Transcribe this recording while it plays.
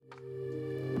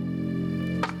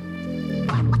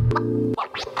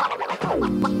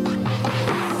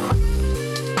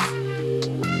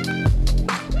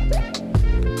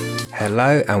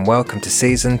Hello and welcome to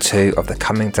Season 2 of the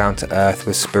Coming Down to Earth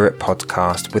with Spirit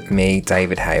podcast with me,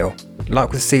 David Hale.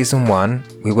 Like with Season 1,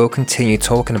 we will continue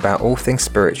talking about all things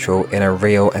spiritual in a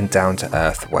real and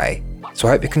down-to-earth way. So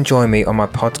I hope you can join me on my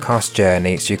podcast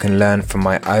journey so you can learn from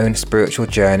my own spiritual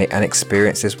journey and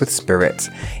experiences with spirit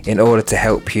in order to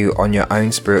help you on your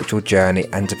own spiritual journey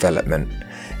and development.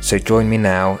 So join me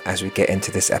now as we get into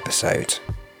this episode.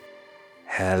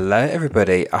 Hello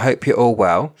everybody, I hope you're all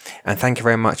well and thank you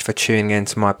very much for tuning in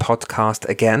to my podcast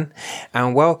again,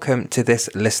 and welcome to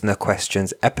this listener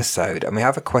questions episode. And we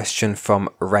have a question from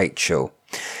Rachel,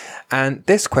 and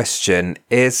this question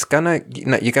is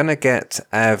you're gonna get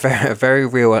a very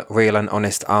real and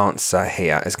honest answer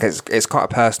here. It's quite a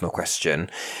personal question,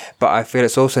 but I feel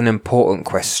it's also an important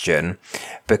question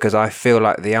because I feel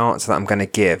like the answer that I'm going to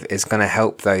give is going to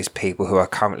help those people who are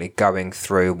currently going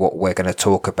through what we're going to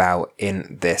talk about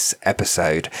in this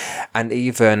episode. And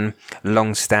even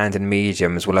long-standing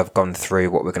mediums will have gone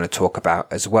through what we're going to talk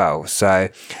about as well. So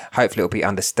hopefully it'll be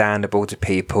understandable to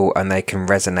people and they can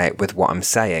resonate with what I'm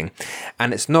saying.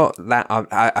 And it's not that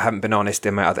I haven't been honest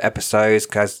in my other episodes,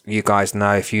 because you guys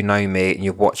know, if you know me and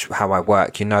you watch how I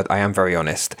work, you know that I am very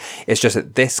honest. It's just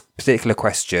that this particular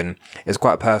question is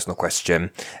quite a personal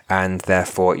question, and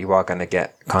therefore you are going to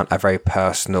get kind of a very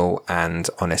personal and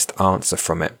honest answer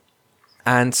from it.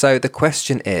 And so the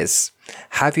question is,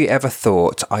 have you ever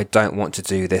thought, I don't want to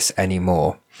do this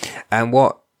anymore? And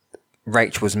what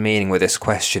Rach was meaning with this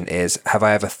question is, have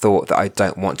I ever thought that I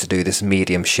don't want to do this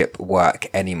mediumship work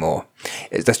anymore?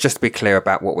 Let's just be clear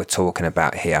about what we're talking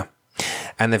about here.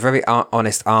 And the very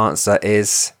honest answer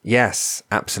is yes,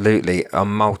 absolutely, on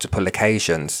multiple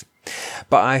occasions.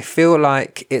 But I feel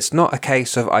like it's not a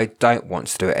case of I don't want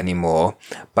to do it anymore,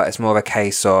 but it's more of a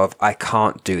case of I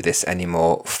can't do this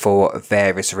anymore for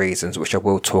various reasons, which I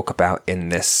will talk about in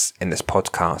this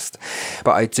podcast.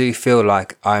 But I do feel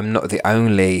like I'm not the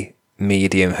only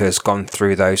medium who has gone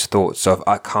through those thoughts of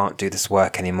I can't do this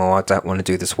work anymore, I don't want to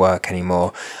do this work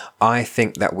anymore. I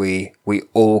think that we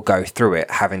all go through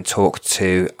it, having talked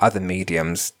to other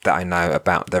mediums that I know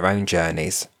about their own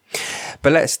journeys.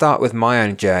 But let's start with my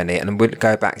own journey, and we'll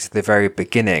go back to the very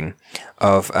beginning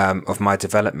of my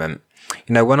development.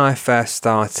 You know, when I first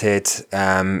started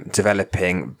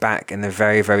developing back in the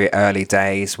very, very early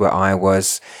days, where I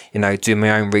was, doing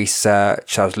my own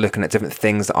research, I was looking at different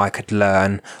things that I could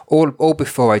learn, all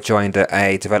before I joined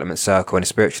a development circle in a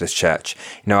spiritualist church.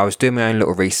 I was doing my own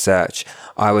little research.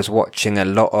 I was watching a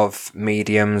lot of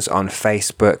mediums on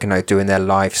Facebook, doing their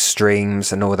live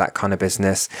streams and all that kind of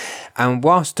business. And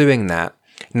whilst doing that,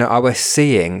 I was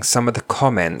seeing some of the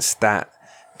comments that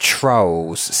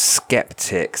trolls,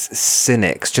 skeptics,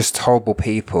 cynics, just horrible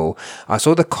people. I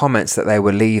saw the comments that they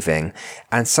were leaving,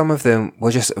 and some of them were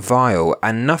just vile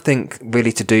and nothing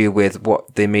really to do with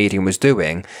what the medium was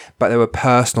doing, but there were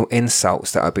personal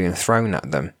insults that are being thrown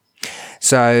at them.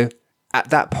 So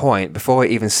at that point, before I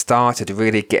even started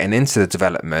really getting into the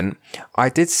development, I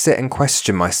did sit and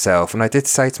question myself, and I did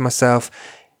say to myself,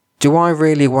 do I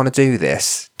really want to do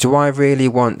this? Do I really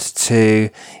want to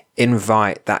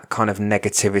invite that kind of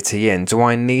negativity in? Do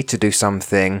I need to do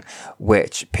something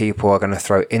which people are going to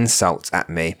throw insults at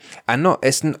me? And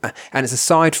it's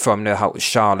aside from the whole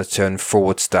charlatan,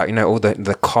 fraudster, all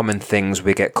the common things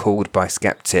we get called by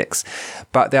skeptics,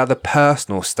 but there are the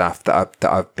personal stuff that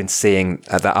I've been seeing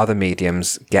that other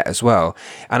mediums get as well.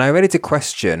 And I really did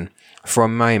question for a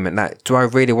moment that, do I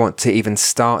really want to even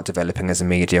start developing as a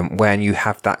medium when you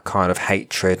have that kind of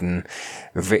hatred and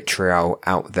vitriol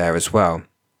out there as well?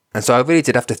 And so I really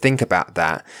did have to think about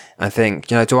that and think,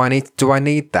 do I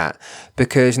need that?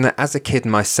 Because, as a kid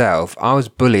myself, I was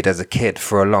bullied as a kid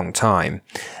for a long time.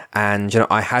 And,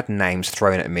 I had names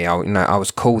thrown at me. I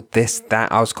was called this,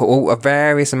 that. I was called all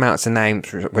various amounts of names,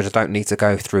 which I don't need to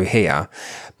go through here.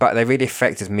 But they really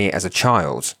affected me as a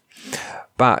child.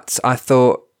 But I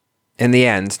thought, in the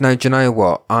end, no, do you know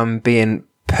what? I'm being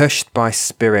pushed by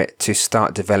spirit to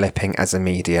start developing as a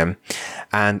medium,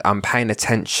 and I'm paying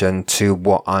attention to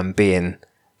what I'm being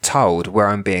told, where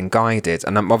I'm being guided,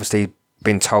 and I'm obviously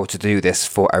being told to do this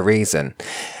for a reason.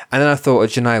 And then I thought,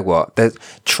 do you know what? The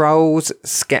trolls,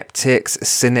 skeptics,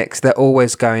 cynics, they're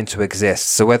always going to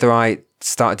exist. So whether I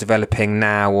start developing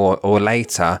now or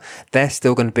later, they're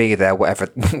still going to be there,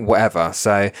 whatever.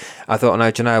 So I thought,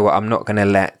 no, do you know what? I'm not going to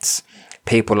let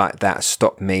people like that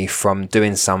stop me from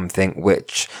doing something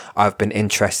which I've been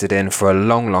interested in for a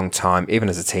long, long time, even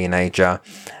as a teenager.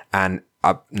 And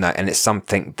it's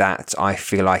something that I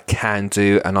feel I can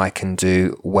do and I can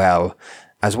do well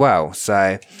as well.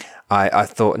 So I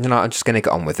thought, I'm just going to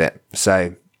get on with it.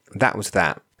 So that was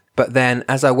that. But then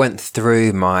as I went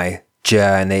through my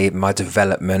journey, my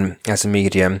development as a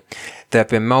medium, there have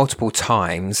been multiple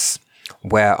times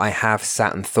where I have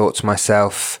sat and thought to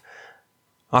myself,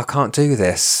 I can't do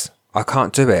this. I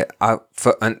can't do it.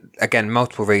 And again,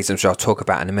 multiple reasons, which I'll talk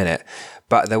about in a minute.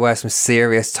 But there were some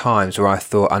serious times where I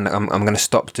thought, I'm going to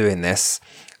stop doing this.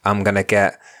 I'm going to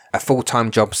get a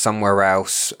full-time job somewhere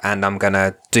else, and I'm going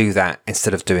to do that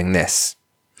instead of doing this.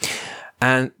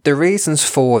 And the reasons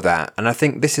for that, and I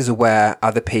think this is where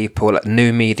other people, like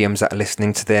new mediums that are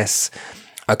listening to this,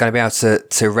 are going to be able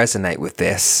to resonate with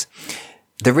this.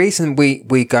 The reason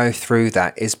we go through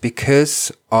that is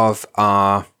because of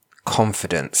our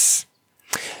confidence,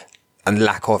 and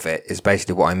lack of it is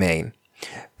basically what I mean.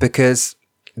 Because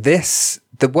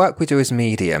the work we do as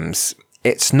mediums,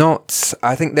 it's not,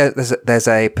 I think there's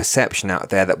a perception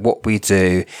out there that what we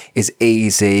do is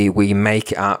easy, we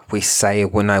make it up, we say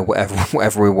we know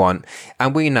whatever we want.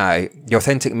 And we know, the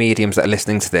authentic mediums that are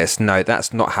listening to this, no,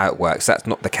 that's not how it works. That's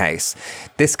not the case.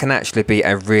 This can actually be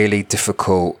a really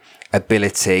difficult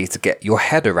ability to get your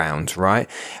head around, right?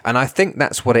 And I think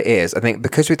that's what it is. I think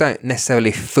because we don't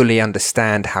necessarily fully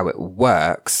understand how it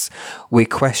works, we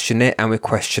question it and we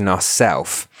question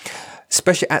ourselves.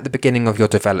 Especially at the beginning of your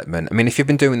development. I mean, if you've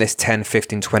been doing this 10,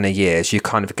 15, 20 years, you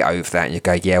kind of get over that and you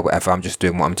go, yeah, whatever, I'm just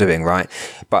doing what I'm doing, right?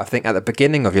 But I think at the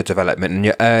beginning of your development, in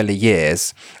your early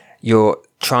years, you're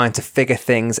trying to figure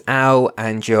things out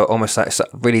and you're almost like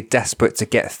really desperate to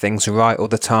get things right all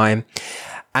the time.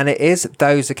 And it is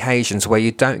those occasions where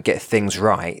you don't get things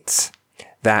right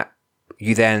that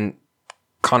you then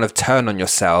kind of turn on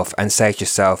yourself and say to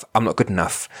yourself, I'm not good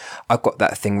enough. I've got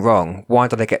that thing wrong. Why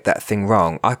did I get that thing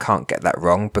wrong? I can't get that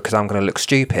wrong because I'm going to look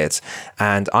stupid,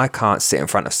 and I can't sit in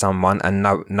front of someone and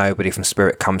nobody from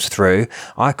spirit comes through.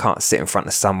 I can't sit in front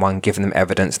of someone giving them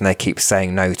evidence and they keep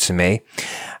saying no to me.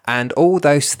 And all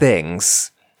those things,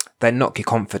 they knock your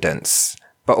confidence.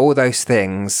 But all those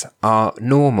things are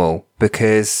normal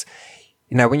because,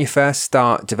 when you first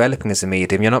start developing as a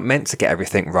medium, you're not meant to get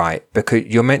everything right, because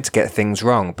you're meant to get things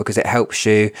wrong, because it helps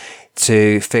you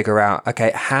to figure out,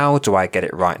 okay, how do I get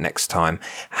it right next time?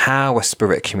 How is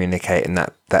spirit communicating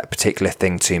that particular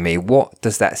thing to me? What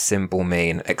does that symbol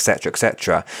mean? Etc.,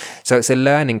 etc. So it's a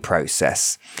learning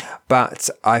process. But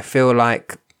I feel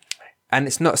like, and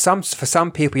it's not for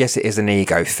some people, yes, it is an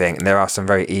ego thing. And there are some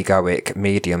very egoic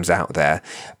mediums out there,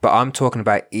 but I'm talking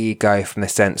about ego from the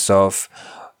sense of,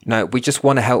 no, we just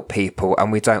want to help people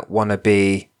and we don't want to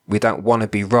be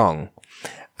wrong.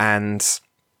 And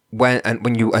when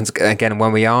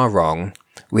we are wrong,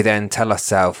 we then tell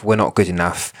ourselves we're not good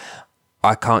enough.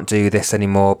 I can't do this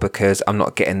anymore because I'm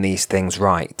not getting these things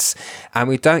right. And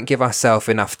we don't give ourselves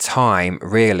enough time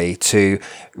really to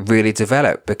really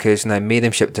develop, because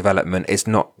mediumship development is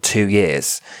not 2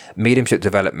 years. Mediumship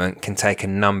development can take a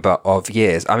number of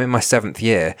years. I'm in my 7th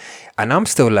year and I'm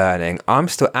still learning. I'm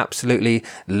still absolutely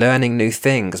learning new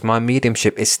things. My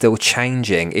mediumship is still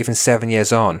changing, even 7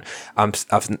 years on.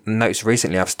 I've noticed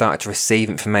recently I've started to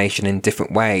receive information in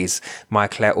different ways. My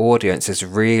clairaudience is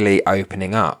really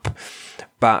opening up.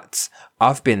 But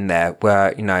I've been there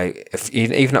where,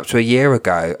 even up to a year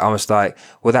ago, I was like,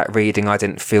 well, that reading I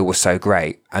didn't feel was so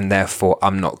great, and therefore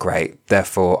I'm not great.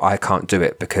 Therefore, I can't do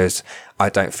it because I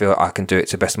don't feel I can do it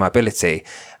to the best of my ability.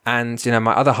 And,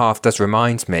 my other half does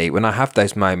remind me when I have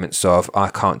those moments of, I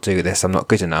can't do this, I'm not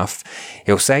good enough.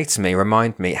 He'll say to me,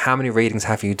 remind me, how many readings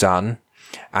have you done?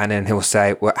 And then he'll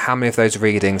say, well, how many of those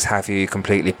readings have you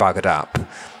completely buggered up?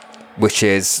 Which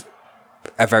is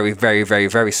a very, very, very,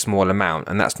 very small amount,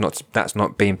 and that's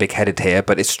not being big-headed here,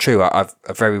 but it's true. I've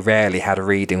very rarely had a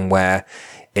reading where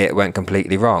it went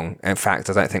completely wrong. In fact,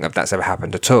 I don't think that's ever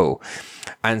happened at all.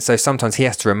 And so sometimes he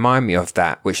has to remind me of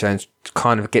that, which then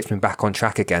kind of gets me back on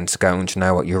track again to go, and you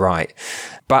know what, you're right.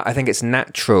 But I think it's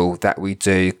natural that we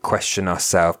do question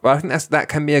ourselves. But I think that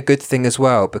can be a good thing as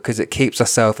well, because it keeps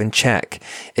ourselves in check.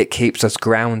 It keeps us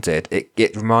grounded.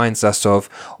 It reminds us of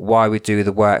why we do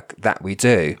the work that we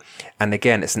do. And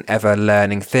again, it's an ever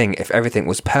learning thing. If everything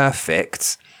was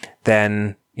perfect,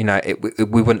 then,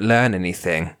 we wouldn't learn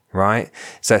anything. Right?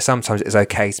 So sometimes it's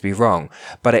okay to be wrong,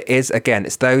 but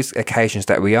it's those occasions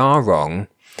that we are wrong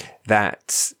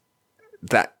that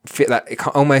feel that it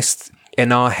almost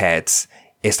in our heads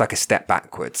it's like a step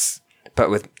backwards. But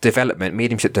with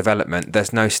mediumship development,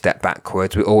 there's no step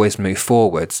backwards. We always move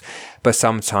forwards. But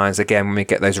sometimes, again, when we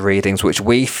get those readings which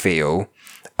we feel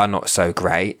are not so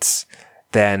great,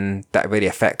 then that really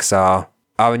affects our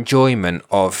enjoyment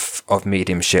of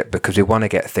mediumship, because we want to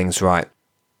get things right.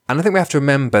 And I think we have to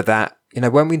remember that,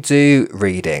 when we do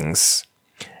readings,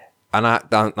 and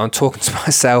I'm talking to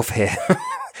myself here.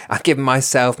 I'm giving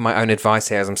myself my own advice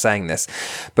here as I'm saying this.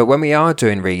 But when we are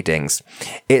doing readings,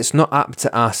 it's not up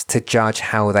to us to judge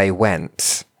how they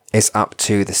went. It's up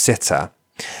to the sitter.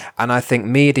 And I think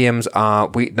mediums we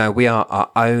are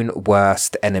our own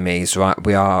worst enemies, right?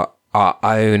 We are our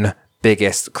own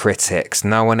biggest critics.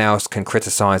 No one else can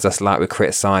criticize us like we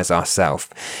criticize ourselves.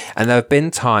 And there have been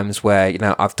times where,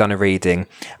 I've done a reading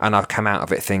and I've come out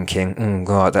of it thinking, oh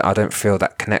God, I don't feel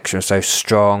that connection was so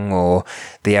strong, or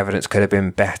the evidence could have been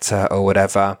better, or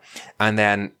whatever. And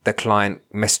then the client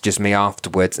messages me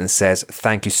afterwards and says,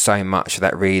 thank you so much for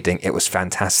that reading. It was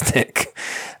fantastic.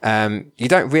 You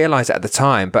don't realize it at the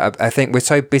time, but I think we're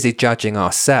so busy judging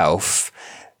ourselves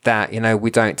that, we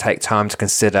don't take time to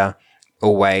consider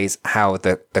always how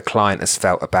the client has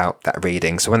felt about that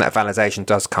reading. So when that validation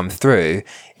does come through,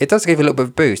 it does give you a little bit of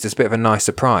a boost. It's a bit of a nice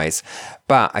surprise.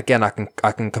 But again, I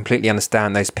can completely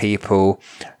understand those people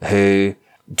who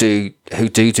do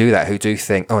that, who do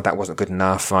think, oh, that wasn't good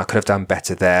enough, I could have done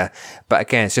better there. But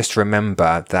again, it's just to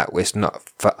remember that it's not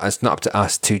up to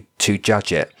us to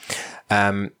judge it.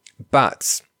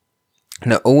 But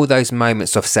all those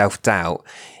moments of self-doubt,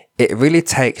 it really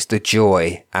takes the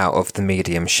joy out of the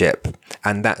mediumship.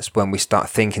 And that's when we start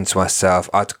thinking to ourselves,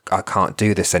 I can't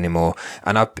do this anymore.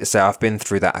 And I've been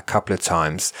through that a couple of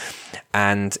times.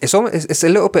 And it's a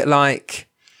little bit like,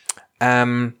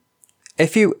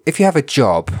 if you have a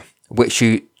job which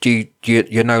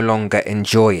you're no longer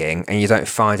enjoying and you don't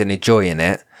find any joy in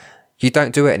it, you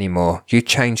don't do it anymore. You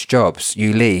change jobs,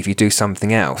 you leave, you do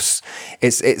something else.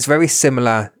 It's very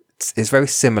similar. It's very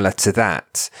similar to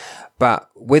that. But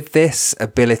with this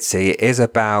ability, it is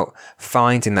about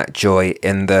finding that joy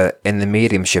in the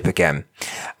mediumship again.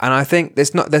 And I think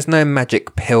there's no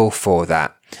magic pill for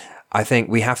that. I think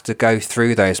we have to go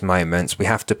through those moments. We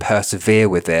have to persevere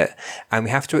with it, and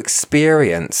we have to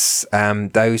experience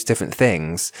those different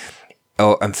things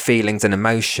and feelings and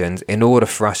emotions in order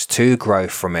for us to grow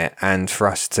from it and for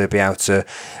us to be able to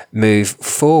move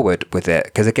forward with it.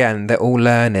 Because again, they're all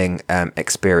learning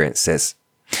experiences.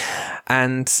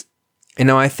 And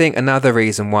I think another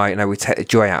reason why we take the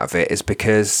joy out of it is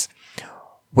because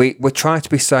we're trying to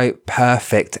be so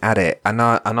perfect at it, and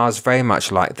I was very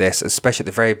much like this, especially at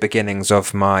the very beginnings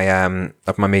of my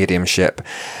mediumship,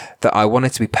 that I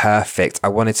wanted to be perfect. I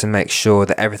wanted to make sure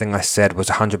that everything I said was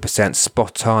 100%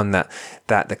 spot on, that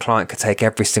the client could take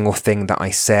every single thing that I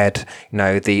said,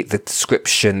 the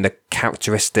description, the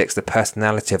characteristics, the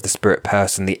personality of the spirit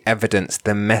person, the evidence,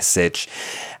 the message,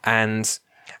 and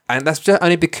that's just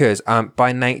only because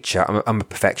by nature, I'm a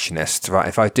perfectionist, right?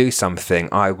 If I do something,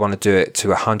 I want to do it to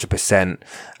 100%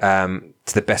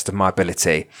 to the best of my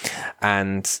ability.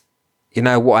 And,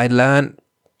 what I learned,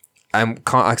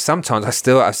 sometimes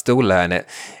I still learn it.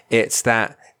 It's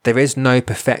that there is no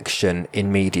perfection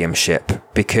in mediumship,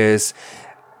 because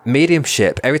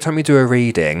mediumship, every time you do a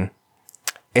reading,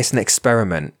 it's an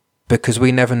experiment, because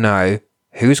we never know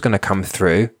who's going to come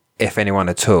through, if anyone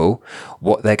at all,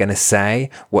 what they're going to say,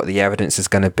 what the evidence is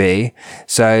going to be.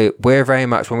 So we're very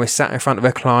much, when we're sat in front of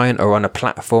a client or on a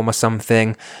platform or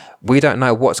something, we don't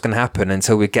know what's going to happen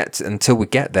until we get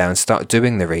there and start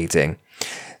doing the reading.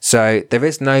 So there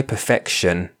is no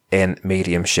perfection in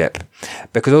mediumship,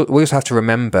 because we also have to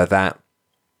remember that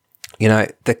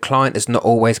the client is not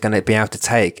always going to be able to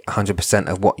take 100%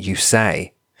 of what you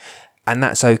say, and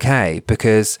that's okay,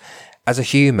 because as a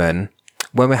human,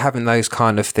 when we're having those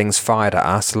kind of things fired at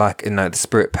us, like, the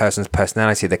spirit person's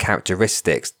personality, the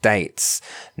characteristics, dates,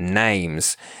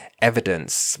 names,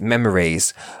 evidence,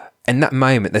 memories, in that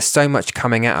moment, there's so much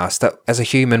coming at us that as a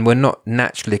human, we're not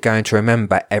naturally going to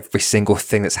remember every single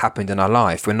thing that's happened in our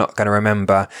life. We're not going to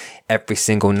remember every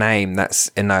single name that's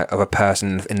of a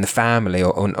person in the family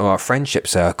or our friendship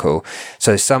circle.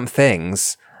 So some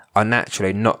things are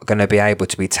naturally not going to be able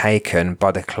to be taken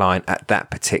by the client at that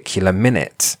particular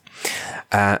minute.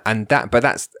 But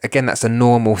that's a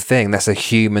normal thing. That's a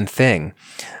human thing.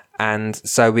 And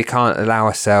so we can't allow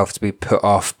ourselves to be put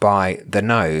off by the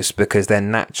no's, because they're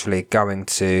naturally going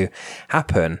to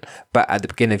happen. But at the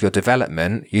beginning of your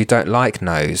development, you don't like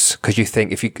no's, because you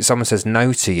think if someone says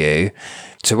no to you,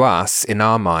 to us, in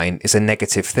our mind, is a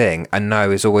negative thing. A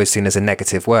no is always seen as a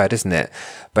negative word, isn't it?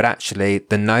 But actually,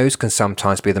 the no's can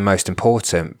sometimes be the most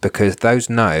important, because those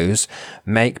no's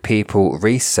make people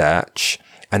research,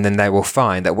 and then they will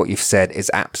find that what you've said is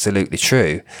absolutely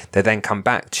true. They then come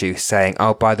back to you saying,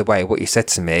 oh, by the way, what you said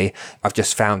to me, I've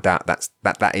just found out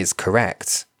that is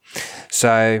correct.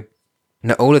 So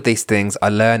Now, all of these things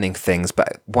are learning things,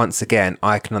 but once again,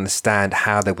 I can understand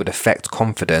how they would affect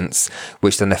confidence,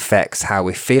 which then affects how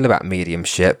we feel about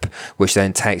mediumship, which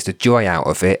then takes the joy out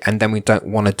of it, and then we don't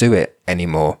want to do it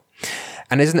anymore.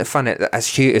 And isn't it funny that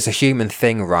as it's a human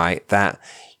thing, right, that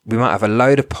we might have a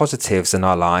load of positives in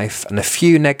our life and a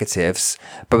few negatives,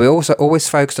 but we also always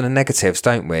focus on the negatives,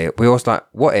 don't we? We always like,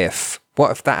 what if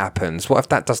that happens? What if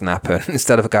that doesn't happen?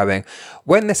 Instead of going,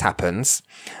 when this happens,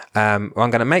 I'm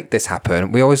going to make this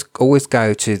happen. We always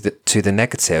go to the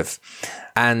negative.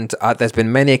 And there's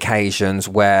been many occasions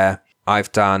where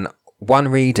I've done one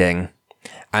reading,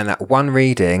 and that one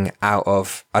reading out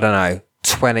of,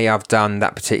 20 I've done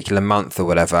that particular month or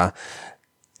whatever,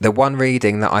 the one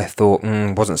reading that I thought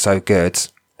wasn't so good,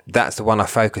 that's the one I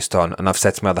focused on. And I've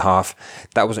said to my other half,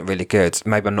 that wasn't really good.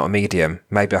 Maybe I'm not a medium.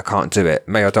 Maybe I can't do it.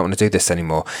 Maybe I don't want to do this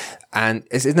anymore. And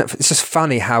it's just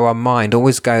funny how our mind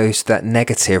always goes to that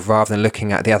negative rather than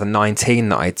looking at the other 19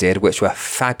 that I did, which were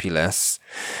fabulous.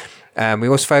 We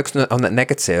always focus on that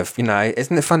negative.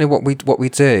 Isn't it funny what we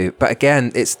do? But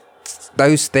again, it's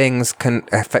those things can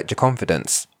affect your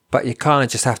confidence. But you kind of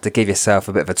just have to give yourself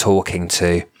a bit of a talking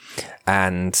to,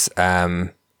 and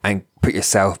put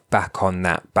yourself back on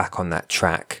that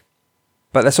track.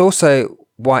 But that's also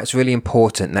why it's really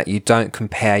important that you don't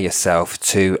compare yourself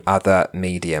to other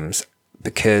mediums,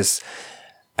 because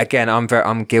again,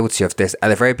 I'm guilty of this. At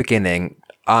the very beginning,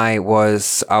 I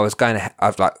was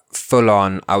like full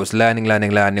on. I was learning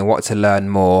what to learn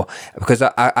more, because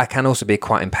I can also be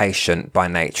quite impatient by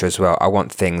nature as well. I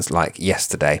want things like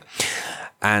yesterday.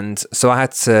 And so I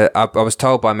was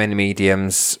told by many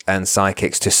mediums and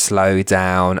psychics to slow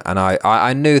down. And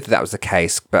I knew that was the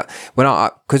case, but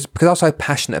because I was so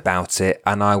passionate about it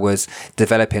and I was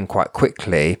developing quite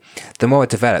quickly, the more I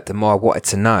developed, the more I wanted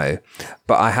to know.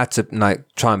 But I had to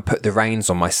try and put the reins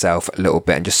on myself a little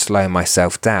bit and just slow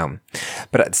myself down.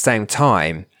 But at the same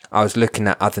time, I was looking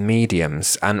at other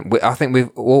mediums, and I think we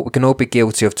can all be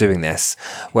guilty of doing this,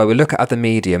 where we look at other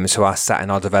mediums who are sat in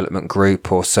our development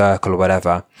group or circle or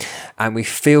whatever, and we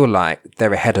feel like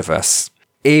they're ahead of us.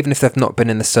 Even if they've not been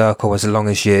in the circle as long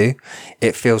as you,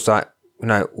 it feels like,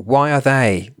 why are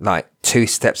they like 2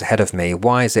 steps ahead of me?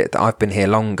 Why is it that I've been here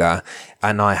longer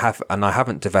and I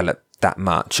haven't developed that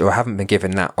much, or haven't been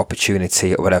given that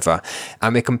opportunity or whatever?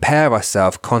 And we compare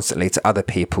ourselves constantly to other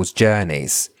people's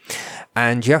journeys.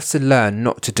 And you have to learn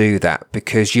not to do that,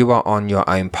 because you are on your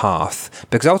own path.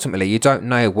 Because ultimately, you don't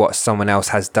know what someone else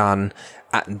has done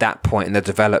at that point in the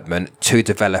development to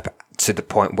develop to the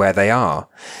point where they are.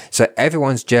 So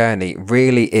everyone's journey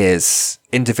really is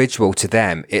individual to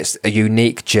them. It's a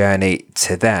unique journey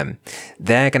to them.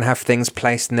 They're going to have things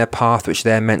placed in their path which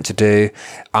they're meant to do.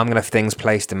 I'm going to have things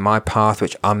placed in my path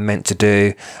which I'm meant to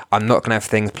do. I'm not going to have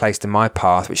things placed in my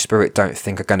path which Spirit don't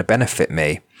think are going to benefit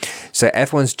me. So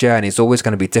everyone's journey is always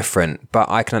going to be different, but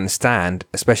I can understand,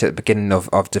 especially at the beginning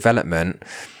of development,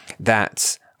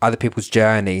 that other people's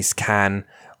journeys can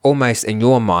almost in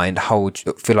your mind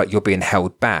feel like you're being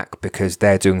held back because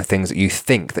they're doing things that you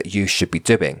think that you should be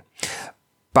doing.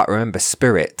 But remember,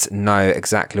 Spirit know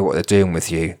exactly what they're doing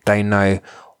with you. They know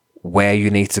where you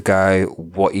need to go,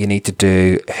 what you need to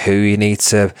do, who you need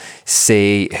to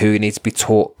see, who you need to be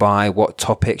taught by, what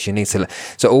topics you need to learn.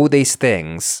 So all these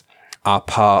things are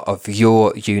part of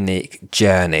your unique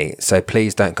journey. So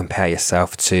please don't compare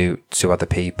yourself to other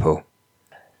people.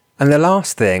 And the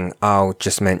last thing I'll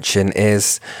just mention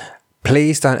is,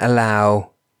 please don't allow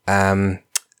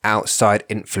outside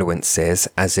influences,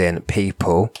 as in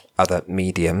people, other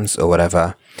mediums or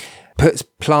whatever.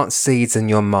 Plant seeds in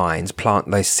your mind,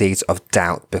 plant those seeds of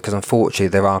doubt, because unfortunately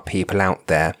there are people out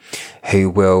there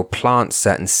who will plant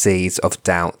certain seeds of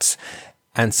doubt.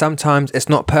 And sometimes it's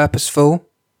not purposeful.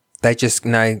 They just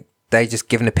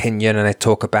give an opinion and they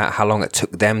talk about how long it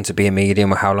took them to be a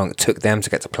medium or how long it took them to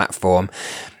get to platform.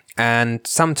 And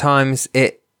sometimes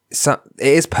it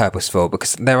is purposeful,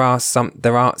 because there are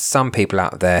some people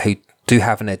out there who do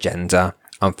have an agenda,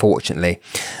 unfortunately,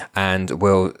 and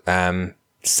will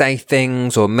say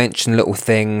things or mention little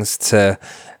things to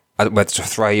whether to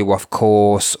throw you off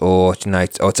course or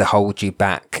or to hold you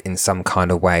back in some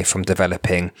kind of way from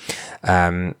developing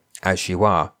as you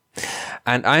are.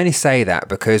 And I only say that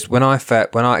because when I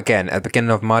again, at the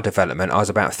beginning of my development, I was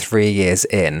about 3 years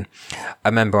in. I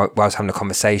remember I was having a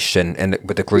conversation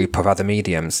with a group of other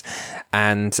mediums.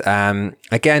 And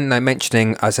again,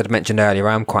 as I mentioned earlier,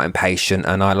 I'm quite impatient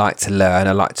and I like to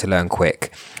learn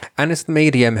quick. And it's the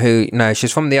medium who,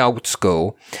 she's from the old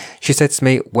school. She said to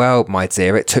me, well, my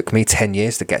dear, it took me 10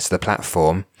 years to get to the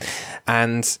platform.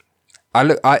 And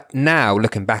now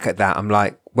looking back at that, I'm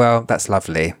like, well, that's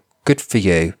lovely. Good for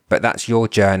you, but that's your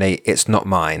journey. It's not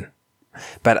mine.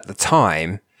 But at the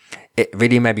time, it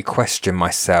really made me question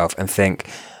myself and think,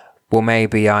 well,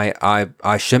 maybe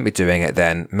I shouldn't be doing it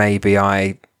then. Maybe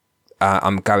I'm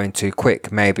going too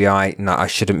quick. Maybe I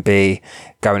shouldn't be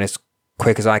going as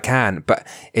quick as I can. But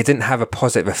it didn't have a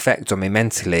positive effect on me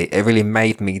mentally. It really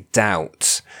made me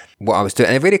doubt what I was doing.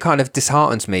 And it really kind of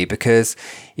disheartened me because,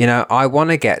 I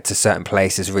want to get to certain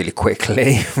places really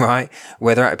quickly, right?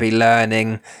 Whether it be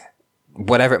learning,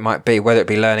 whatever it might be, whether it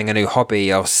be learning a new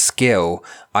hobby or skill,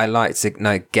 I like to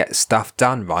get stuff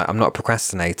done, right? I'm not a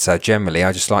procrastinator generally.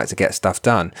 I just like to get stuff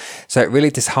done. So it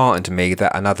really disheartened me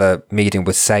that another medium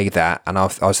would say that. And I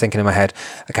was thinking in my head,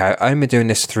 okay, I've only been doing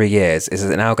this 3 years. Is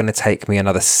it now going to take me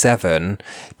another 7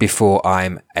 before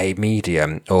I'm a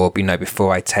medium, or,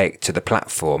 before I take to the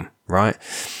platform, right?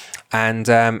 And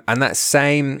that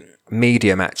same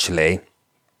medium actually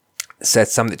said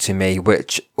something to me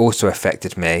which also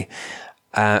affected me.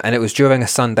 And it was during a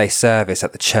Sunday service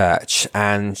at the church,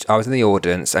 and I was in the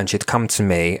audience, and she'd come to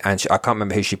me, and I can't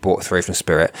remember who she brought through from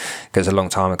Spirit because it was a long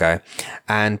time ago.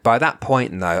 And by that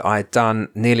point, though, I'd done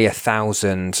nearly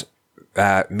 1,000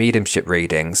 mediumship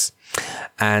readings,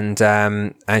 and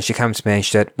she came to me and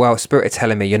she said, "Well, Spirit is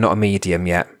telling me you're not a medium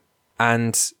yet."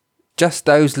 And just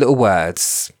those little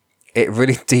words, it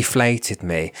really deflated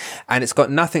me. And it's got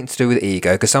nothing to do with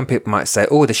ego, because some people might say,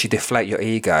 "Oh, does she deflate your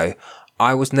ego?"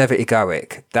 I was never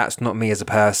egoic. That's not me as a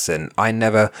person.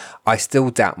 I still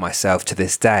doubt myself to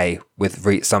this day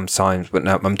with sometimes when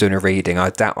I'm doing a reading. I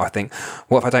think,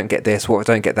 what if I don't get this? What if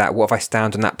I don't get that? What if I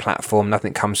stand on that platform,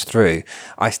 nothing comes through?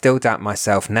 I still doubt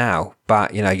myself now,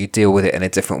 but you deal with it in a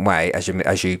different way as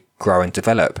you grow and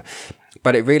develop.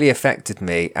 But it really affected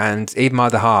me, and even my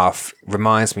other half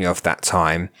reminds me of that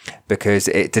time, because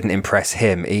it didn't impress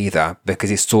him either,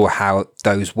 because he saw how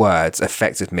those words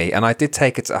affected me. And I did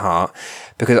take it to heart,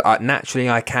 because naturally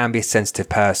I can be a sensitive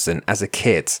person. As a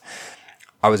kid,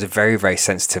 I was a very, very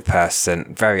sensitive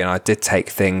person, and I did take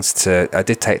things to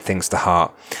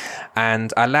heart,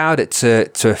 and I allowed it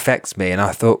to affect me. And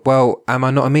I thought, well, am I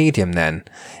not a medium then?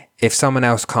 If someone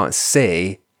else can't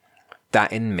see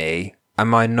that in me,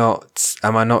 am I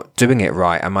not doing it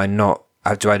right?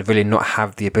 Do I really not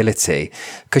have the ability?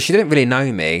 Because she didn't really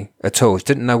know me at all. She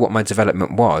didn't know what my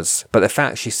development was. But the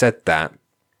fact she said that,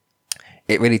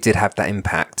 it really did have that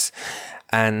impact.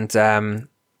 And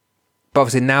but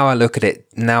obviously now I look at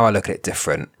it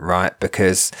different, right?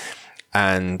 Because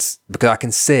I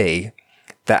can see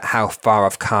that how far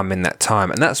I've come in that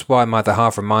time. And that's why my other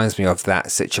half reminds me of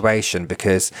that situation,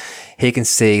 because he can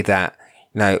see that,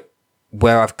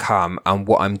 where I've come and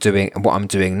what I'm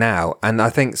doing now. And I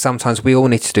think sometimes we all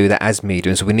need to do that as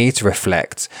mediums. We need to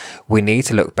reflect. We need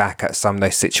to look back at some of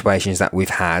those situations that we've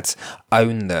had,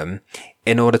 own them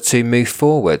in order to move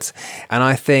forward. And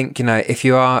I think, if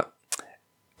you are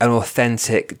an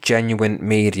authentic, genuine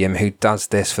medium who does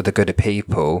this for the good of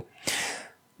people,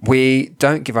 we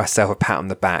don't give ourselves a pat on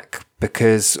the back,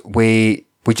 because we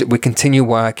continue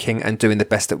working and doing the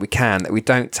best that we can, that we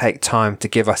don't take time to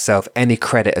give ourselves any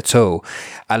credit at all.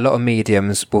 A lot of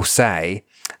mediums will say,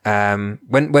 when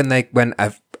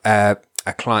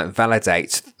a client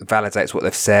validates what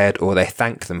they've said, or they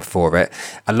thank them for it,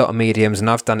 a lot of mediums, and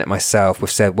I've done it myself, have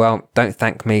said, "Well, don't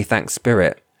thank me, thank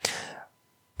Spirit."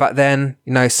 But then,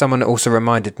 someone also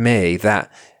reminded me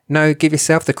that, no, give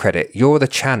yourself the credit. You're the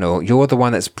channel. You're the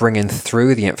one that's bringing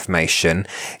through the information.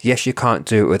 Yes, you can't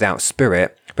do it without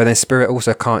Spirit, but then Spirit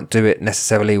also can't do it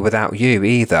necessarily without you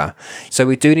either. So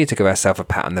we do need to give ourselves a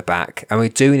pat on the back, and we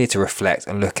do need to reflect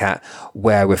and look at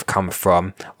where we've come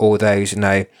from. All those,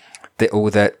 the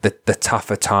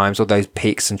tougher times, all those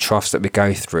peaks and troughs that we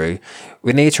go through.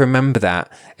 We need to remember that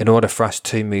in order for us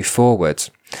to move forward.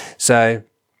 So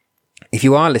if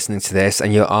you are listening to this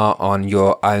and you are on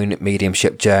your own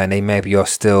mediumship journey, maybe you're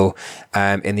still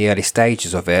in the early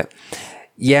stages of it.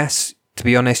 Yes, to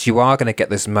be honest, you are going to get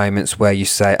those moments where you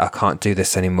say, "I can't do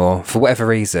this anymore," for whatever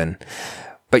reason.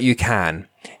 But you can.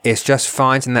 It's just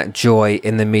finding that joy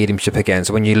in the mediumship again.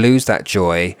 So when you lose that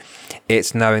joy,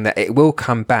 it's knowing that it will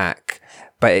come back,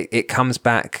 but it comes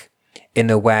back in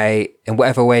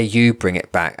whatever way you bring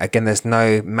it back. Again, there's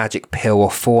no magic pill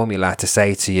or formula to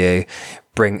say to you,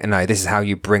 this is how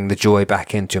you bring the joy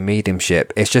back into your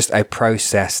mediumship. It's just a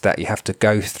process that you have to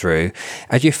go through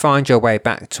as you find your way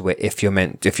back to it, if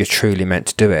you're truly meant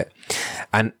to do it.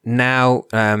 And now,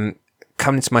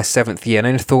 coming to my 7th year, and I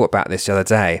only thought about this the other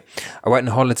day. I went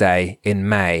on holiday in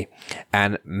May,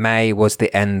 and May was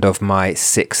the end of my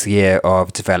 6th year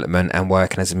of development and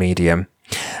working as a medium.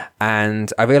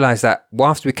 And I realised that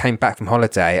after we came back from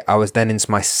holiday, I was then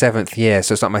into my 7th year.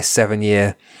 So it's like my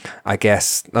 7-year, I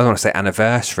guess, I don't want to say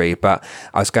anniversary, but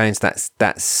I was going to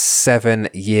that 7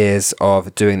 years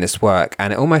of doing this work,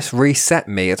 and it almost reset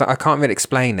me. I can't really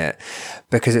explain it,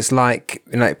 because it's like,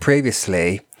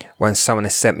 previously, when someone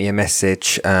has sent me a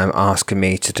message asking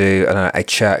me to do a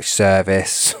church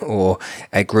service or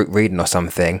a group reading or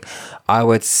something, I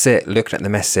would sit looking at the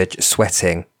message,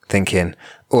 sweating, thinking,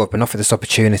 oh, I've been offered this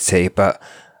opportunity, but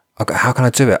how can I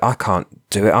do it? I can't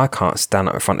do it. I can't stand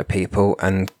up in front of people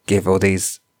and give all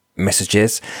these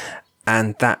messages.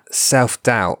 And that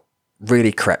self-doubt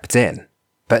really crept in.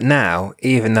 But now,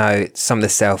 even though some of the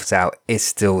self-doubt is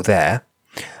still there,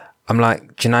 I'm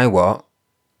like, do you know what?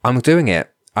 I'm doing it.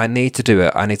 I need to do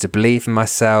it. I need to believe in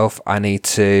myself. I need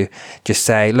to just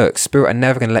say, look, Spirit are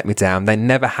never going to let me down. They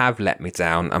never have let me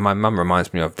down. And my mum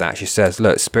reminds me of that. She says,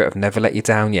 look, Spirit have never let you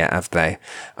down yet, have they?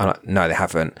 I'm like, no, they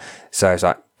haven't. So it's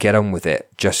like, get on with it.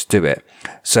 Just do it.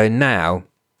 So now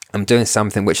I'm doing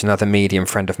something which another medium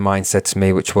friend of mine said to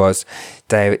me, which was,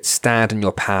 David, stand in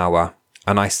your power.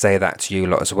 And I say that to you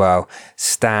lot as well.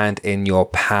 Stand in your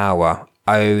power.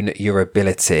 Own your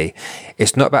ability.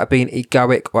 It's not about being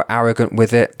egoic or arrogant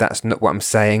with it. That's not what I'm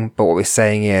saying. But what we're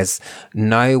saying is,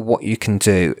 know what you can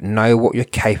do. Know what you're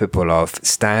capable of.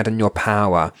 Stand in your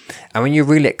power. And when you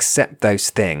really accept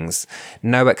those things,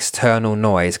 no external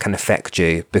noise can affect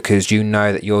you, because you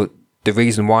know that you're the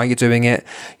reason why you're doing it.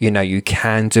 You know you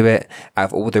can do it. Out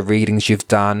of all the readings you've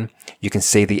done, you can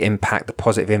see the impact, the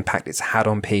positive impact it's had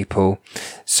on people.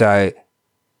 So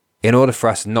in order for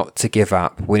us not to give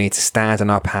up, we need to stand in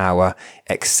our power,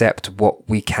 accept what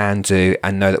we can do,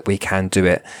 and know that we can do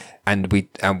it, and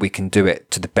we can do it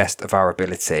to the best of our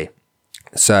ability.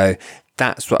 So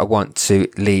that's what I want to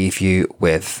leave you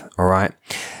with. All right.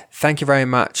 Thank you very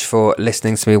much for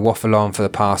listening to me waffle on for the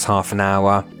past half an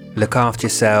hour. Look after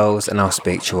yourselves, and I'll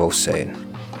speak to you all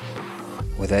soon.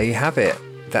 Well, there you have it.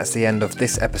 That's the end of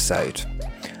this episode.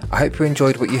 I hope you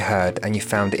enjoyed what you heard and you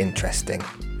found it interesting.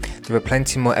 There are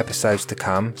plenty more episodes to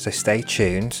come, so stay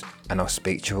tuned, and I'll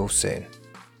speak to you all soon.